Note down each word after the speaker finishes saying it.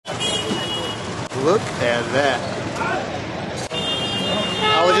Look at that.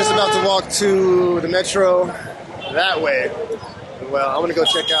 I was just about to walk to the metro that way. Well, I'm gonna go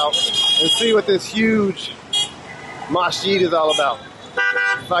check out and see what this huge masjid is all about.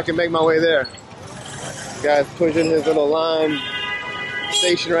 If I can make my way there. This guy's pushing his little lime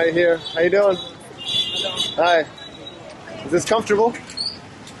station right here. How you doing? Hi. Is this comfortable?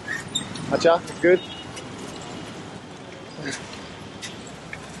 Acha, good?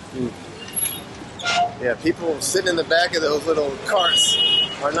 Yeah, people sitting in the back of those little carts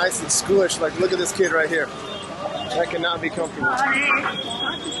are nice and squish. Like, look at this kid right here. That cannot be comfortable.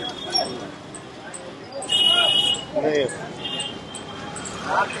 Man.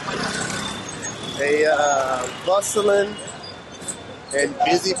 A bustling and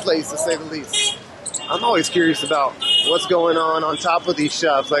busy place, to say the least. I'm always curious about what's going on top of these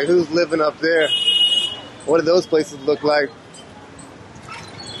shops. Like, who's living up there? What do those places look like?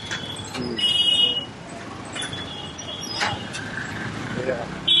 Yeah.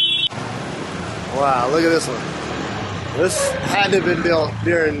 Wow, look at this one. This had to have been built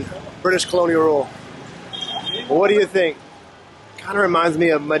during British colonial rule. Well, what do you think? Kind of reminds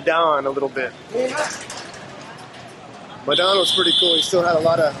me of Medan a little bit. Medan was pretty cool. You still had a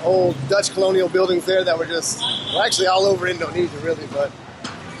lot of old Dutch colonial buildings there that were just, well, actually all over Indonesia really, but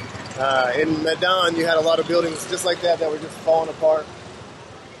in Medan you had a lot of buildings just like that were just falling apart.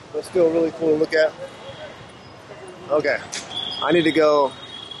 But still really cool to look at. Okay, I need to go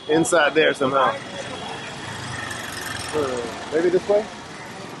inside there somehow. Maybe this way?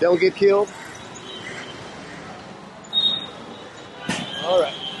 Don't get killed?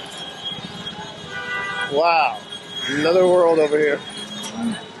 Alright. Wow. Another world over here.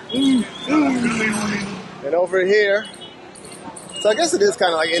 And over here, so I guess it is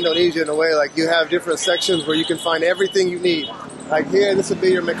kind of like Indonesia in a way. Like, you have different sections where you can find everything you need. Like here, this would be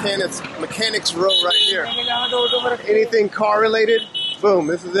your mechanics row right here. Anything car related, boom,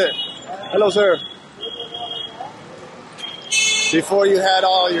 this is it. Hello, sir. Before you had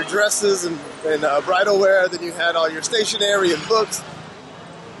all your dresses and bridal wear, then you had all your stationery and books.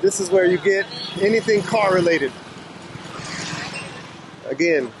 This is where you get anything car related.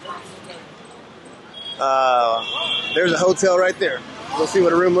 Again, there's a hotel right there. We'll see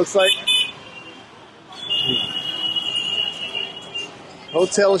what a room looks like.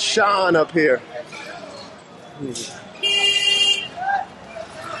 Hotel Sean up here.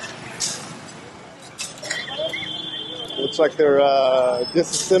 Looks like they're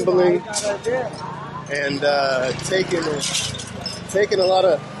disassembling and taking a lot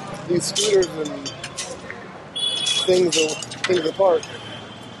of these scooters and things apart.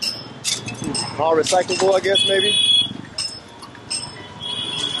 All recyclable, I guess, maybe.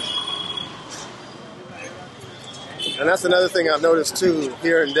 And that's another thing I've noticed too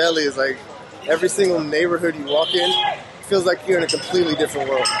here in Delhi is like every single neighborhood you walk in feels like you're in a completely different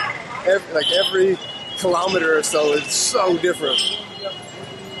world. Every kilometer or so is so different.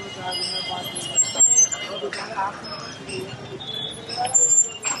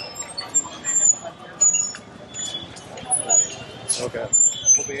 Okay.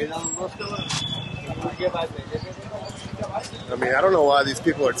 I mean, I don't know why these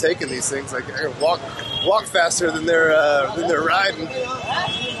people are taking these things. Like, they're gonna walk faster than they're riding.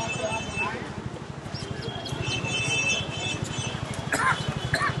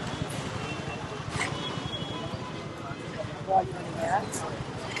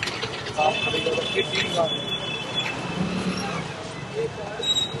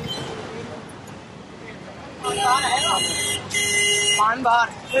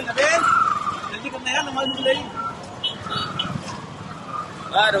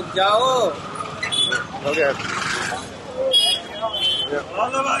 Okay. Yeah.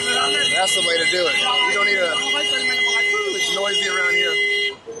 That's the way to do it. You don't need it's noisy around here.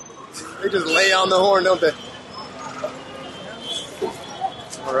 They just lay on the horn, don't they?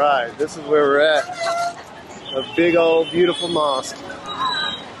 Alright, this is where we're at. A big old beautiful mosque.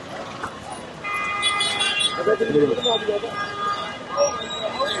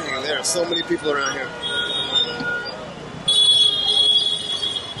 Dang, there are so many people around here.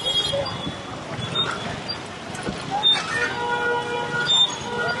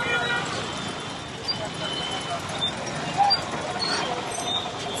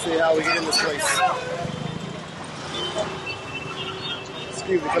 Let's see how we get in this place.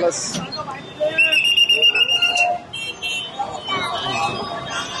 Excuse me, fellas.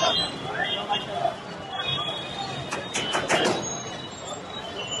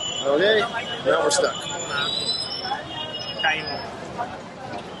 Okay, now we're stuck.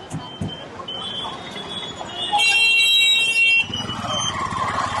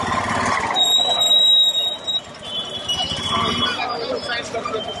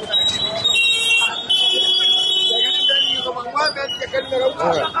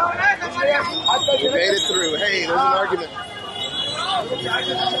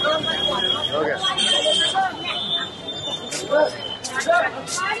 Okay.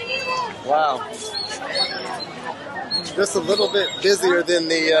 Wow. Just a little bit busier than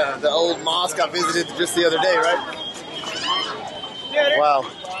the old mosque I visited just the other day, right? Wow.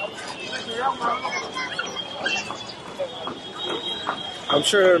 I'm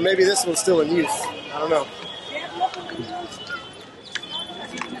sure maybe this one's still in use. I don't know.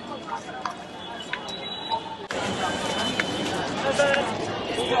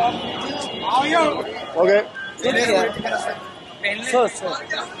 Okay.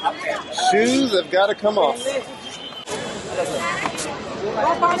 Shoes have got to come off.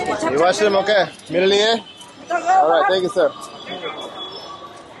 You wash them? Okay. All right. Thank you, sir.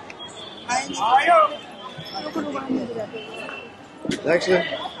 Actually,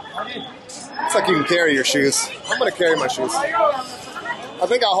 it's like you can carry your shoes. I'm going to carry my shoes. I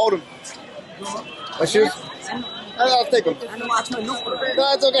think I'll hold them. My shoes? I'll take them. No,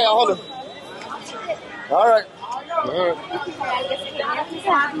 it's okay. I'll hold them. All right.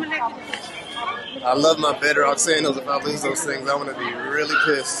 I love my bedrock sandals. If I lose those things, I'm going to be really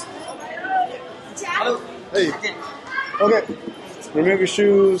pissed. Hey. Okay. Remove your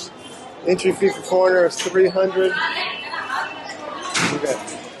shoes. Entry fee for foreigner is $300. Okay.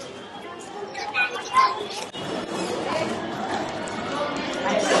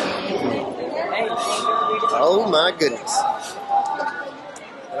 Oh my goodness.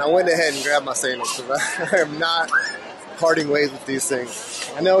 And I went ahead and grabbed my sandals because I am not parting ways with these things.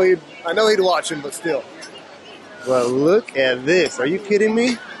 I know he'd watch them, but still. But look at this. Are you kidding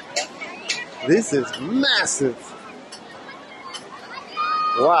me? This is massive.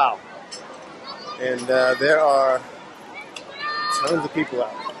 Wow. And there are tons of people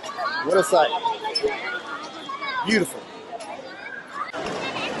out. What a sight. Beautiful.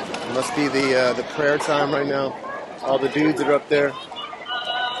 It must be the prayer time right now. All the dudes that are up there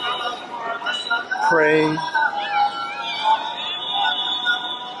praying.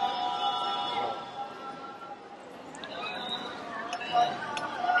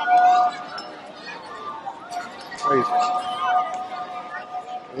 Crazy.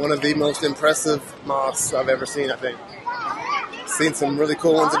 One of the most impressive mosques I've ever seen, I think. Seen some really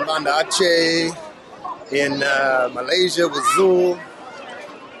cool ones in Banda Aceh, in Malaysia with Zul.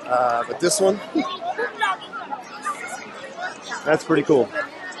 But this one, that's pretty cool.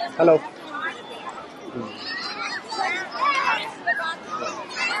 Hello.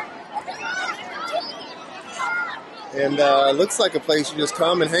 And looks like a place you just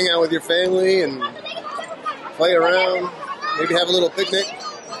come and hang out with your family and play around, maybe have a little picnic.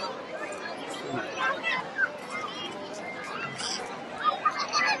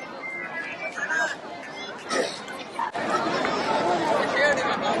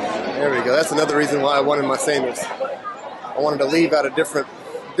 There we go. That's another reason why I wanted my sandals. I wanted to leave out a different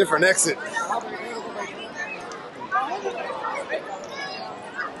exit.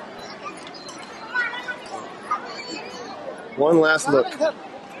 One last look. Okay.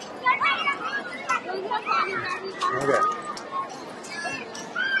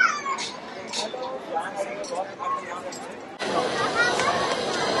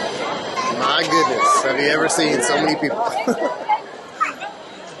 My goodness, have you ever seen so many people?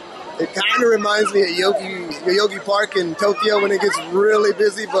 It kind of reminds me of Yoyogi Park in Tokyo when it gets really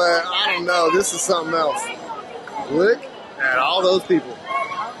busy, but I don't know, this is something else. Look at all those people.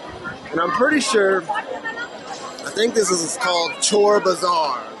 And I'm pretty sure, I think this is called Chor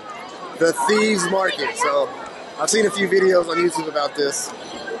Bazaar, the thieves market. So I've seen a few videos on YouTube about this.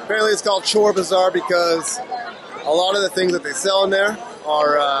 Apparently it's called Chor Bazaar because a lot of the things that they sell in there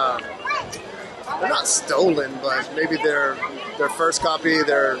are, they're not stolen, but maybe they're first copy,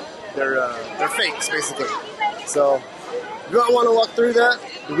 they're fakes, basically. So, do I want to walk through that?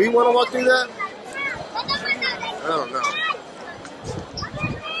 Do we want to walk through that? I don't know.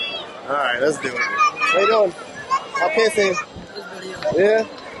 Alright, let's do it. How you doing? Okay, yeah?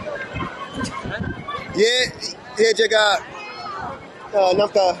 ये जगह नाम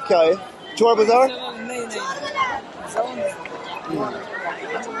का क्या है? चोर बाजार?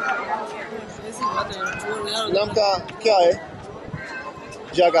 नाम का क्या है?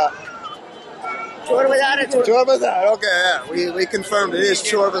 Jagga. Chor Bazaar. Chor Bazaar. Okay, yeah. We confirmed it is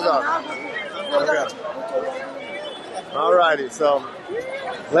Chor Bazaar. Okay. Alrighty, so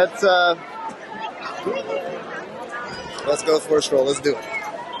let's go for a stroll. Let's do it.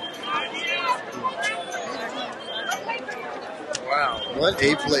 Wow, what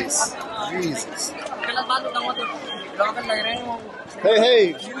a place. Jesus.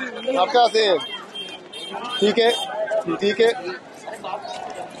 Hey, आपका से ठीक है? ठीक है?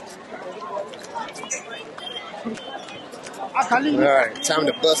 Alright, time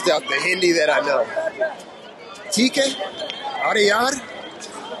to bust out the Hindi that I know. ठीक है? अरे यार,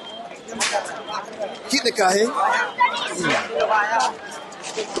 कितने का है?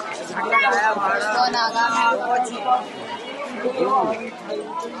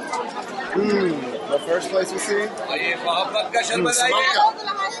 The first place we see?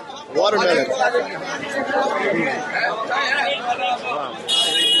 Watermelon.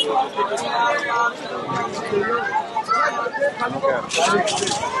 Okay.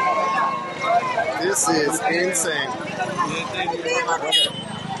 This is insane. Okay.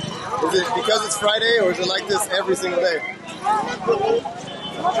 Is it because it's Friday, or is it like this every single day?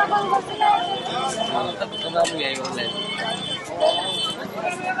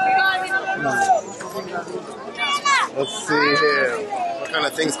 Let's see here. What kind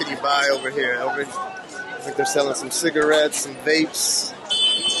of things can you buy over here? I think they're selling some cigarettes, some vapes,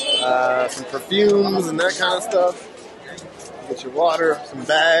 some perfumes, and that kind of stuff. Get your water, some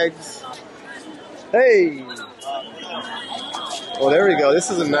bags. Hey! Oh, there we go. This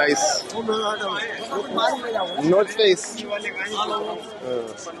is a nice North Face.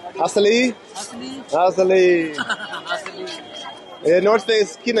 Asali? Asali. Yeah, North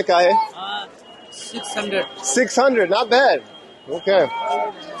Face, kitna ka hai? 600. 600, not bad. Okay.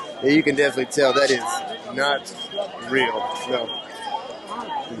 Yeah, you can definitely tell that is not real. No.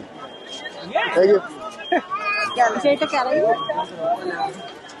 Thank you.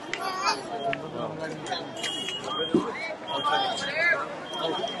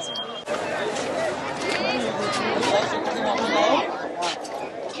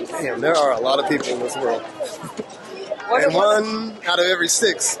 Damn, there are a lot of people in this world. And 1 out of every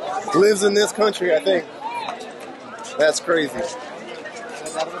 6 lives in this country, I think. That's crazy.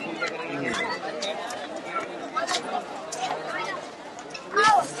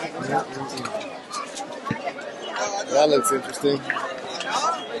 That looks interesting.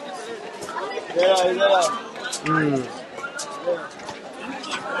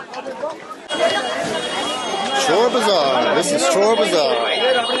 Chor Bazaar. This is Chor Bazaar.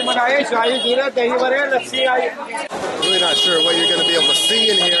 Really not sure what you're going to be able to see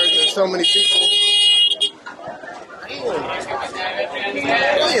in here. There's so many people.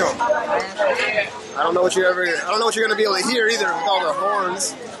 Damn. I don't know what you're going to be able to hear either with all the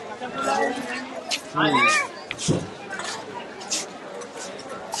horns.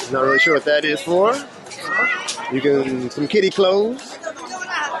 Not really sure what that is for. Some kitty clothes,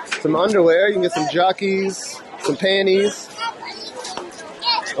 some underwear. You can get some jockeys, some panties.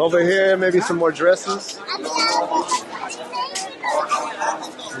 Over here, maybe some more dresses.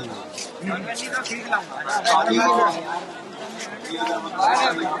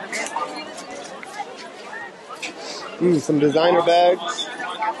 Some designer bags.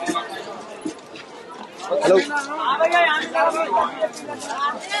 Hello.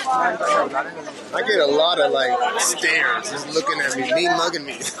 I get a lot of stares just looking at me, mean mugging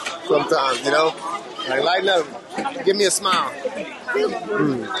me sometimes, you know? Like, lighten up, give me a smile.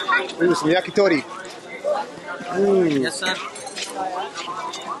 Some yakitori. Yes, sir.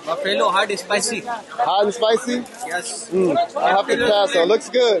 Buffalo hot spicy. Hot and spicy? Yes. I have to pass though. Looks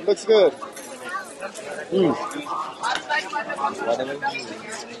good. Looks good.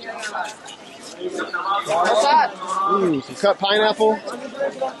 Some cut pineapple.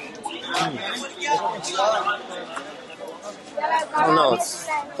 I don't know. It's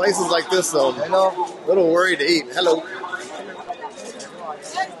places like this though. A little worried to eat. Hello.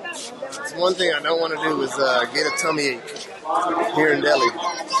 It's one thing I don't want to do is get a tummy ache here in Delhi.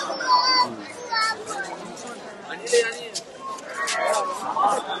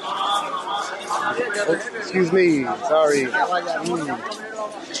 Oh, excuse me. Sorry.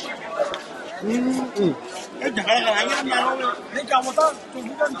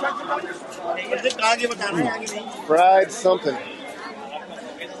 Fried something.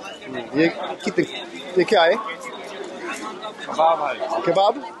 ये क्या है?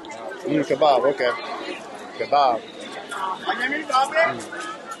 Kebab? Kebab, okay. Kebab.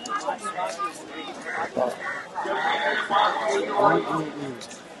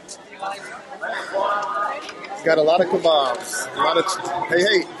 It's got a lot of kebabs. A lot of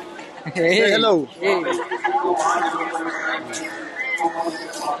hey. Say hello. Hey.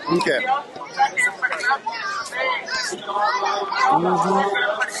 Okay.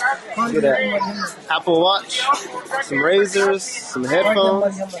 Look at that. Apple Watch, some razors, some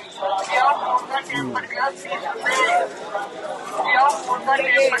headphones.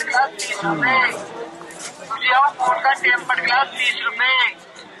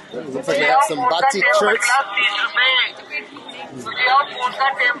 Looks like they have some batik shirts.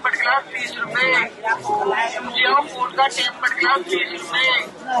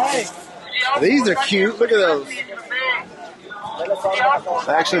 These are cute. Look at those.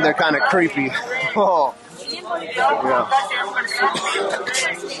 Actually, they're kind of creepy. Oh. Yeah.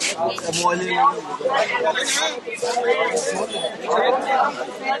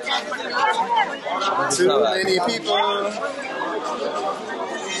 Too many people.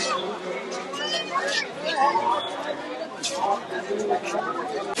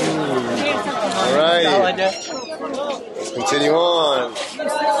 All right. Let's continue on.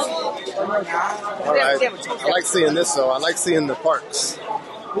 All right. I like seeing this though. I like seeing the parks.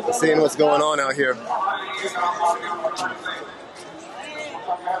 Seeing what's going on out here.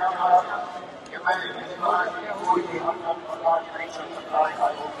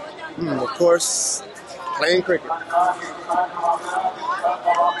 Of course, playing cricket.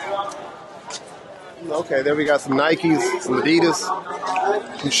 Okay, there we got some Nikes, some Adidas,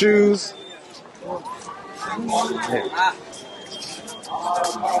 some shoes.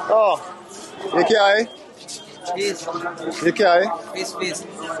 Oh, ये क्या है? Fish. ये क्या है? Fish.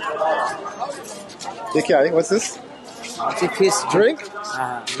 ये क्या है? What's this? Fish. Drink?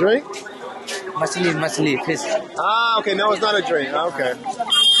 Drink? Machli, fish. Ah, okay. No, it's not a drink. Okay.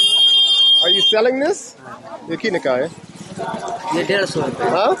 Are you selling this? ये कितने का है? ये 150 रुपए.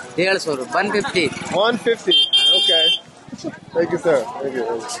 Huh? 150 रुपए. 150. 150. Okay. Thank you, sir. Thank you. I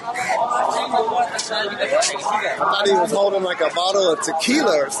thought he was holding like a bottle of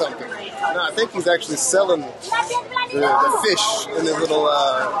tequila or something. No, I think he's actually selling the fish in this little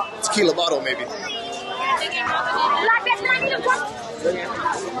tequila bottle, maybe.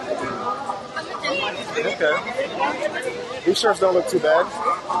 Okay. These shirts don't look too bad.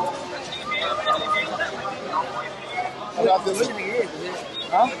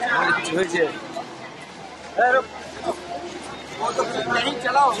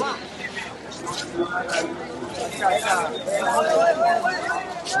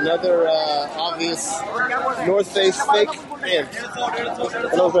 Another obvious North Face fake fan.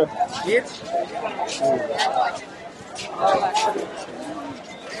 Hello, sir.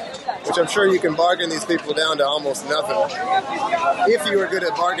 Which I'm sure you can bargain these people down to almost nothing. If you are good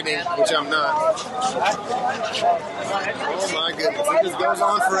at bargaining, which I'm not. Oh my goodness, it just goes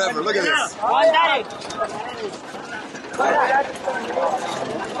on forever. Look at this.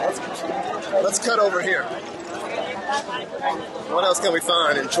 Let's cut over here. What else can we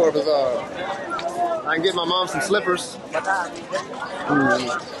find in Chor Bazaar? I can get my mom some slippers.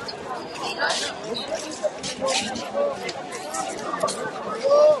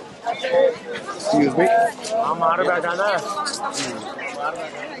 Excuse me.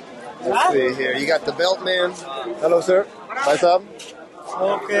 Let's see here. You got the belt man. Hello, sir. What's up?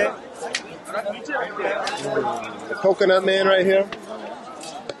 Okay. The coconut man right here.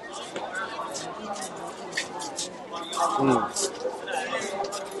 Alright,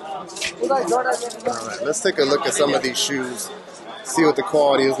 let's take a look at some of these shoes. See what the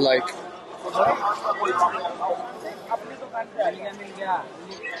quality is like.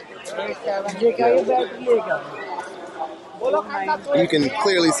 You can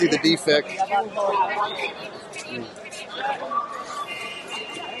clearly see the defect.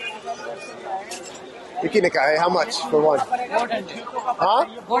 How much for one? Huh?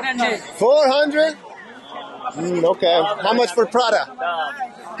 400? Okay. How much for Prada?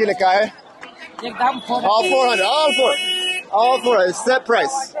 All 400. All 400. Set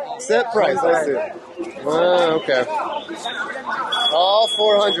price. Set price. I see. Okay. All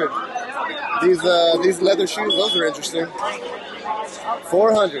 400. These leather shoes, those are interesting.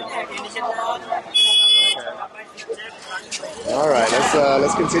 400. Okay. All right.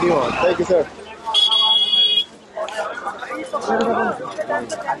 Let's continue on. Thank you, sir.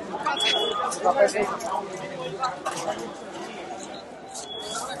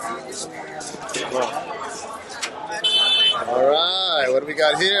 All right, what do we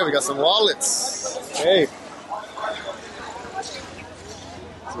got here? We got some wallets. Okay.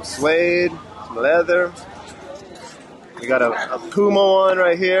 Some suede, some leather. We got a Puma one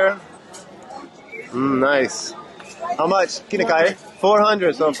right here. Nice. How much? Kinakai?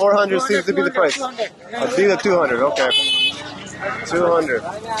 400. So 400 seems to be the price. I'll do the 200. Okay. 200.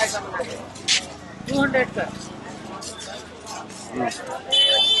 200.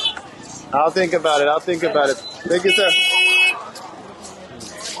 I'll think about it. I'll think about it. Thank you, sir.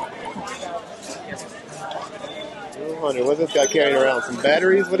 200. What's this guy carrying around? Some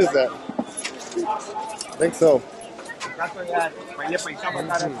batteries? What is that? I think so.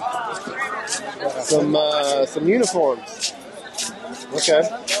 Some uniforms. Okay.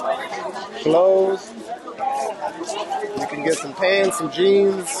 Clothes. You can get some pants, some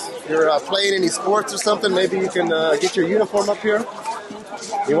jeans. If you're playing any sports or something, maybe you can get your uniform up here.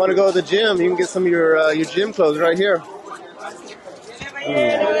 You want to go to the gym, you can get some of your gym clothes right here.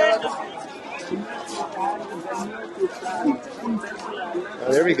 Oh,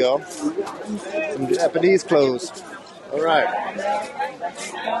 there we go. Some Japanese clothes. All right.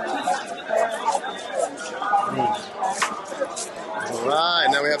 All right,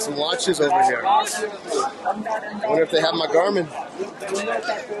 now we have some watches over here. I wonder if they have my Garmin.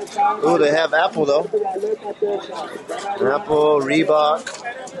 Oh, they have Apple though. Apple, Reebok.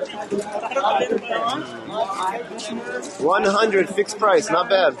 100 fixed price, not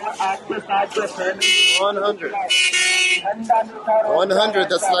bad. 100. 100,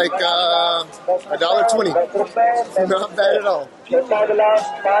 that's like $1.20. Not bad at all. I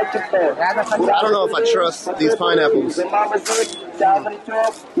don't know if I trust these pineapples. I've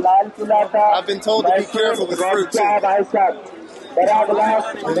been told to be careful with fruit too. I've been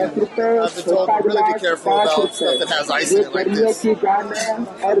told to really be careful about stuff that has ice in it like this. I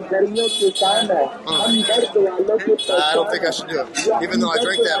don't think I should do it. Even though I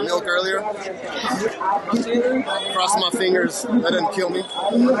drank that milk earlier. Cross my fingers, that didn't kill me.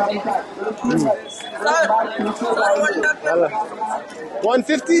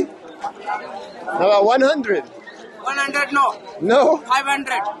 150? How about 100? 100 no. No?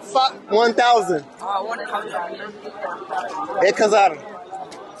 500. 1,000. 1000. 1000.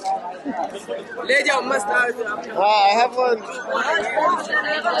 ले जाओ मस्त I have one. I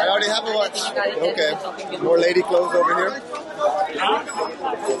already have a watch. Okay. More lady clothes over here.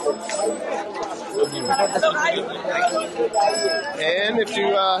 And if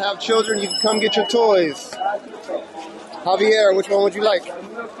you have children, you can come get your toys. Javier, which one would you like?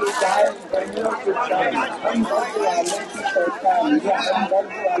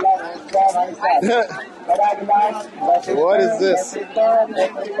 What is this?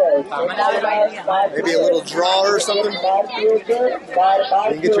 Maybe a little drawer or something? You can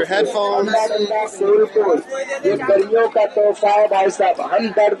get your headphones.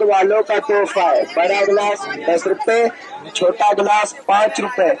 छोटा गिलास 5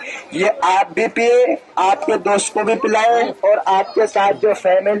 रुपए। ये आप भी पिए, आपके दोस्त को भी पिलाए और आपके साथ जो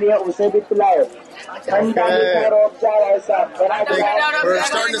फैमिली है उसे भी पिलाए। Okay. We're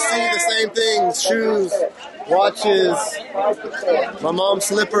starting to see the same things: shoes, watches, my mom's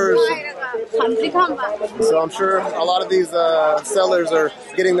slippers. So I'm sure a lot of these sellers are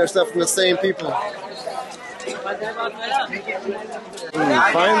getting their stuff from the same people.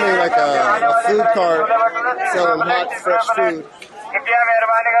 Finally, like a food cart selling hot, fresh food. कृपया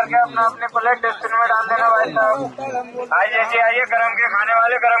मेहरबानी करके अपना अपने plate dustbin में डाल देना भाई साहब। आइए जी आइए, गरम के खाने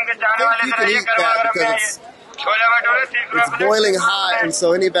वाले, गरम के चाहने वाले, chole bhature 30 It's boiling hot, and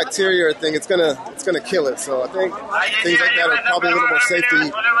so any bacteria or thing, it's gonna kill it. So I think things like that are probably a little more safe to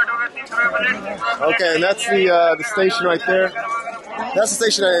eat. Okay, and that's the station right there. That's the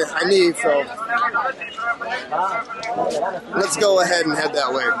station I need. So let's go ahead and head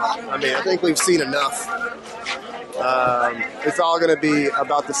that way. I mean, I think we've seen enough. It's all going to be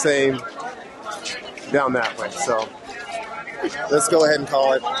about the same down that way. So let's go ahead and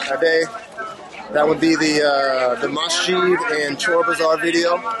call it a day. That would be the Masjid and Chor Bazaar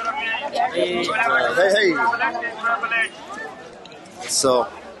video. Hey. So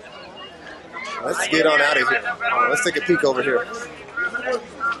let's get on out of here. Let's take a peek over here.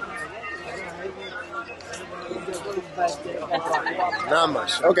 Not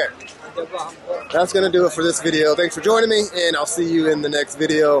much. Okay. That's going to do it for this video. Thanks for joining me, and I'll see you in the next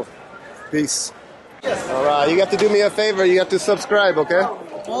video. Peace. All right, you have to do me a favor. You have to subscribe, okay?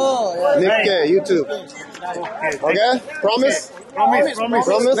 Oh, yeah. Nikke, YouTube. Okay? Promise? Promise. Promise?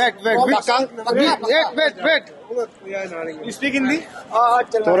 Wait. You speak Hindi?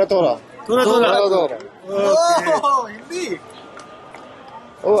 Tora. Oh, Hindi.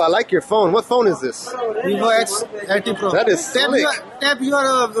 Oh, I like your phone. What phone is this? Vivo X30 Pro. That is slick. Tap your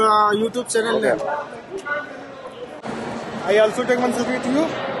YouTube channel name. I also take one selfie to you.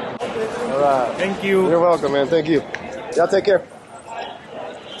 All right. Thank you. You're welcome, man. Thank you. Y'all take care.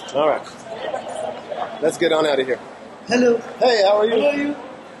 All right. Let's get on out of here. Hello. Hey, how are you? How are you?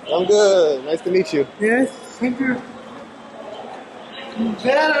 I'm good. Nice to meet you. Yes, thank you.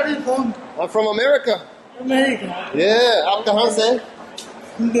 Where are you from? I'm from America. America. Yeah, आप कहाँ से?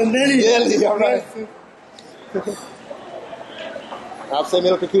 Delhi. Delhi, all right. आपसे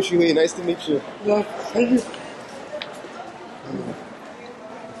मिलकर खुशी हुई. Nice to meet you. Thank you.